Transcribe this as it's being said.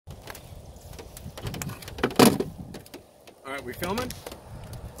All right, we filming?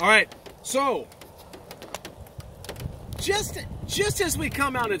 All right, so just as we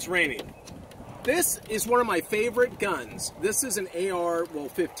come out, it's raining. This is one of my favorite guns. This is an AR, well,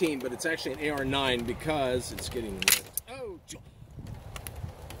 15, but it's actually an AR9 because it's getting wet. Oh,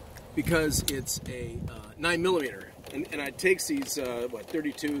 because it's a 9mm, and it takes these what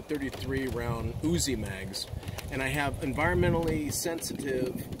 32, 33 round Uzi mags, and I have environmentally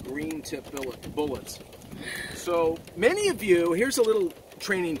sensitive green tip bullets. So many of you, here's a little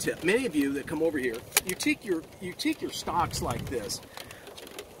training tip. Many of you that come over here, you take your stocks like this.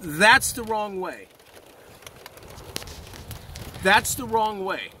 That's the wrong way. That's the wrong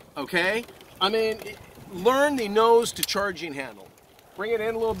way, okay? I mean, learn the nose to charging handle. Bring it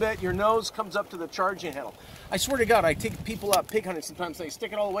in a little bit, your nose comes up to the charging handle. I swear to God, I take people out pig hunting sometimes, they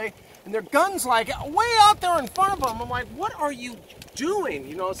stick it all the way, and their gun's like way out there in front of them. I'm like, what are you doing?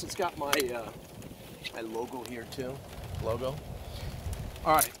 You notice it's got my logo here too, logo.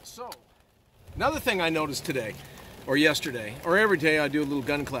 All right, so another thing I noticed today, or yesterday, or every day I do a little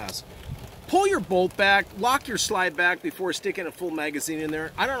gun class. Pull your bolt back, lock your slide back before sticking a full magazine in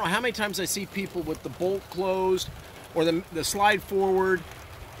there. I don't know how many times I see people with the bolt closed or the slide forward,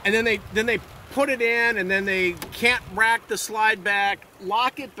 and then they put it in and then they can't rack the slide back,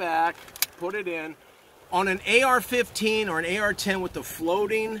 lock it back, put it in. On an AR-15 or an AR-10 with the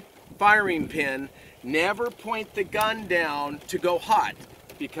floating firing pin, never point the gun down to go hot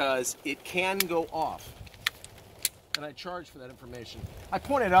because it can go off. And I charge for that information. I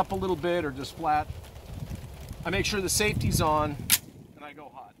point it up a little bit or just flat. I make sure the safety's on and I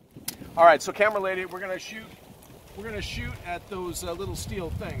go hot. All right, so camera lady, we're gonna shoot at those little steel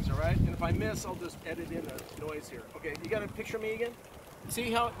things, all right? And if I miss, I'll just edit in the noise here. Okay, you got a picture of me again?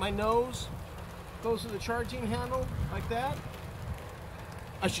 See how my nose goes to the charging handle like that?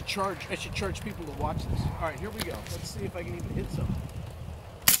 I should charge people to watch this. All right, here we go. Let's see if I can even hit something.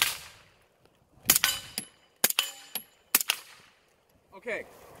 Okay,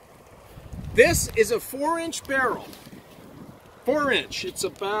 this is a 4-inch barrel. 4-inch, it's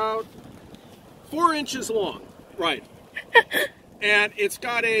about 4 inches long, right? And it's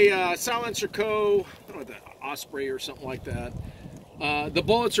got a silencer co, I don't know, the Osprey or something like that. The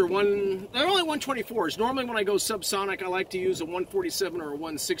bullets are they're only 124s. Normally when I go subsonic, I like to use a 147 or a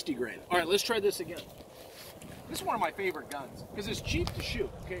 160 grain. All right, let's try this again. This is one of my favorite guns because it's cheap to shoot.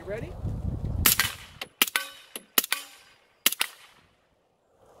 Okay, ready?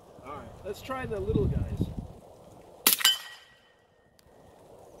 All right, let's try the little guys.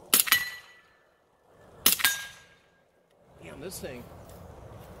 Damn, this thing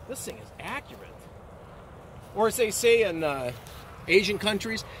is accurate. Or as they say in Asian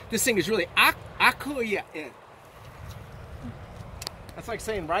countries, this thing is really akuya. That's like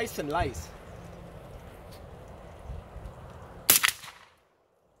saying rice and lice.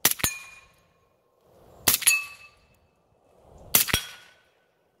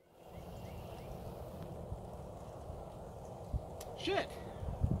 Shit.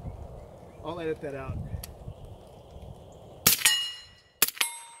 I'll edit that out.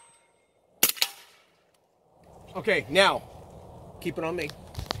 Okay, now, keep it on me.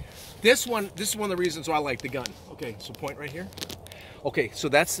 This is one of the reasons why I like the gun. Okay, so point right here. Okay, so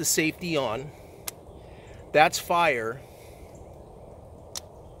that's the safety on. That's fire.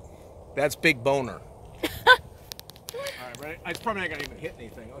 That's big boner. All right, ready? It's probably not gonna even hit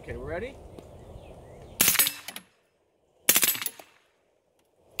anything. Okay, we ready?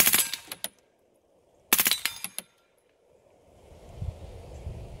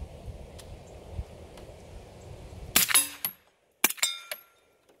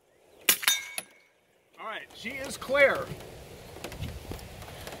 All right, she is clear.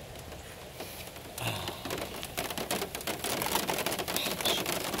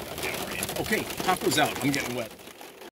 Okay, top goes out. I'm getting wet.